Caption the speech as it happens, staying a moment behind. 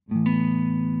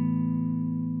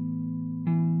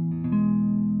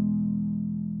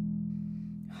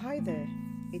there,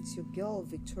 it's your girl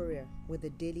Victoria with the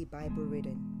daily Bible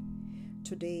reading.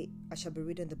 Today I shall be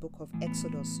reading the book of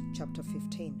Exodus chapter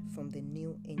 15 from the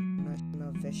New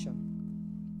International Version.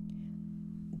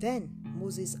 Then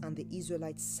Moses and the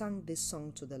Israelites sang this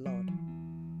song to the Lord.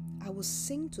 I will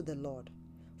sing to the Lord,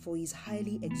 for he is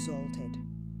highly exalted.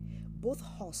 Both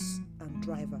horse and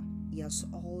driver he has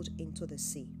hauled into the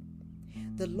sea.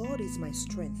 The Lord is my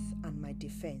strength and my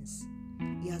defense.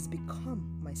 He has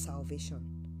become my salvation.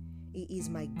 He is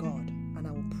my God, and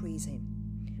I will praise him,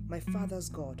 my father's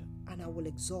God, and I will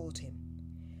exalt him.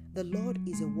 The Lord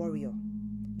is a warrior.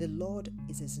 The Lord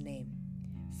is his name.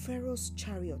 Pharaoh's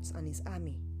chariots and his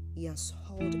army he has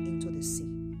hauled into the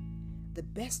sea. The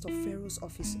best of Pharaoh's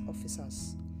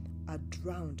officers are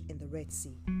drowned in the Red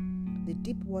Sea. The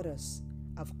deep waters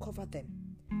have covered them.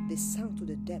 They sank to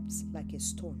the depths like a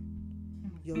stone.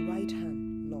 Your right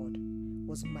hand, Lord,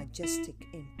 was majestic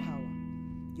in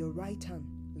power. Your right hand,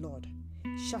 Lord,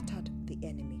 shattered the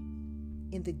enemy.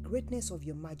 In the greatness of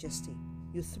your majesty,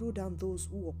 you threw down those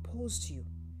who opposed you.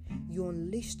 You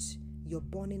unleashed your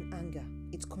burning anger.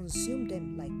 It consumed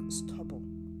them like stubble.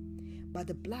 By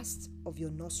the blast of your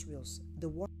nostrils, the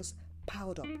waters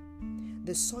piled up.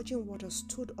 The surging waters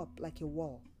stood up like a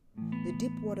wall. The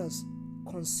deep waters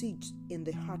concealed in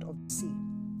the heart of the sea.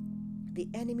 The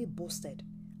enemy boasted,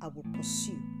 I will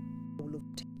pursue, I will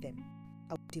overtake them.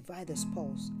 I will divide the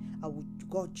spoils. I will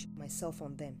gorge myself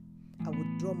on them. I will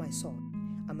draw my sword,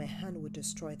 and my hand will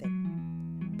destroy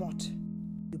them. But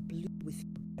you blew with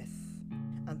your breath,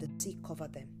 and the sea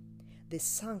covered them. They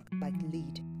sank like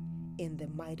lead in the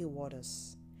mighty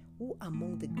waters. Who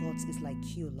among the gods is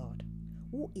like you, Lord?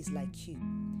 Who is like you,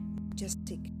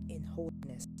 majestic in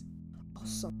holiness,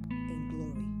 awesome in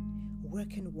glory,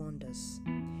 working wonders?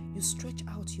 You stretch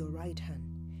out your right hand,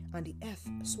 and the earth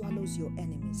swallows your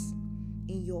enemies.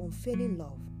 In your unfailing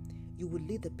love, you will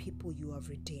lead the people you have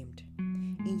redeemed.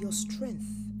 In your strength,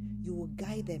 you will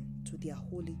guide them to their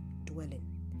holy dwelling.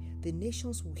 The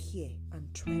nations will hear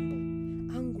and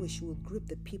tremble. Anguish will grip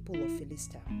the people of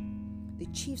Philistia. The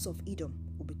chiefs of Edom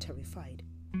will be terrified.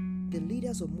 The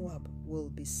leaders of Moab will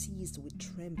be seized with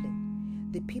trembling.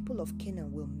 The people of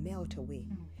Canaan will melt away.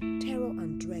 Terror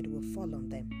and dread will fall on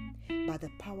them. By the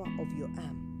power of your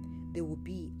arm, they will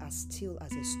be as still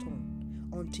as a stone.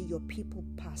 Until your people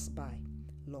pass by,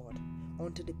 Lord,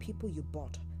 until the people you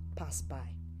bought pass by.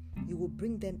 You will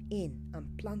bring them in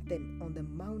and plant them on the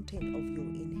mountain of your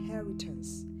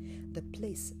inheritance, the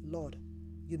place, Lord,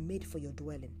 you made for your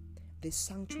dwelling, the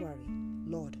sanctuary,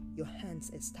 Lord, your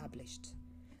hands established.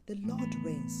 The Lord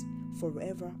reigns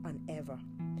forever and ever.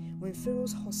 When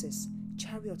Pharaoh's horses,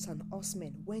 chariots, and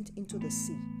horsemen went into the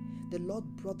sea, the Lord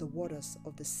brought the waters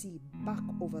of the sea back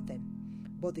over them.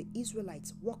 But the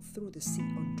Israelites walked through the sea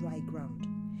on dry ground.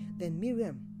 Then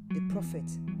Miriam, the prophet,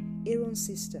 Aaron's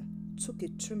sister, took a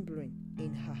timbrel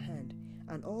in her hand,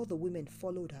 and all the women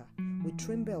followed her. With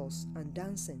timbrels and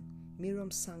dancing, Miriam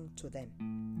sang to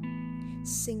them.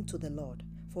 Sing to the Lord,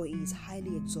 for he is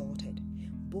highly exalted.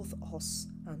 Both horse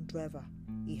and driver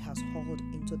he has hauled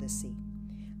into the sea.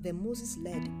 Then Moses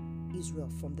led Israel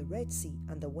from the Red Sea,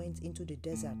 and they went into the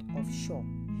desert of Shur.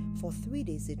 For 3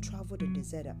 days they traveled in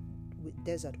the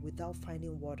desert without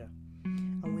finding water.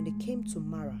 And when they came to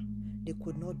Marah, they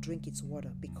could not drink its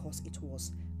water because it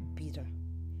was bitter.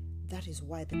 That is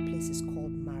why the place is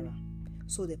called Marah.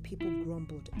 So the people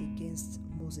grumbled against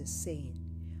Moses, saying,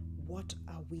 What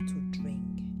are we to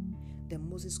drink? Then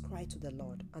Moses cried to the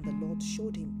Lord, and the Lord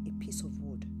showed him a piece of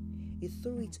wood. He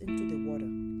threw it into the water,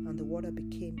 and the water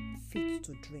became fit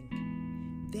to drink.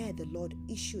 There the Lord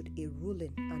issued a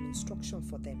ruling and instruction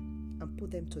for them, and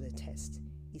put them to the test.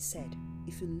 He said,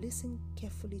 If you listen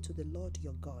carefully to the Lord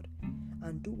your God,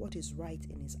 and do what is right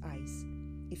in his eyes,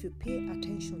 if you pay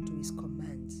attention to his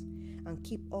commands, and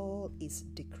keep all his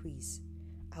decrees,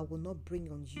 I will not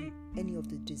bring on you any of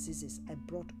the diseases I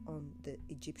brought on the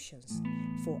Egyptians,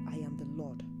 for I am the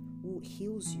Lord who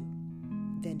heals you.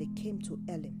 Then they came to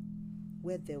Elim,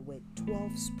 where there were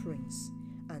 12 springs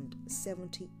and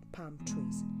 70 palm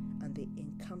trees, and they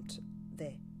encamped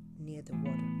there near the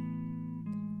water.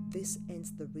 This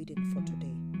ends the reading for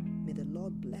today. May the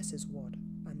Lord bless his word,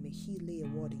 and may he lay a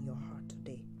word in your heart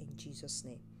today. In Jesus'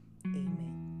 name,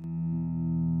 amen.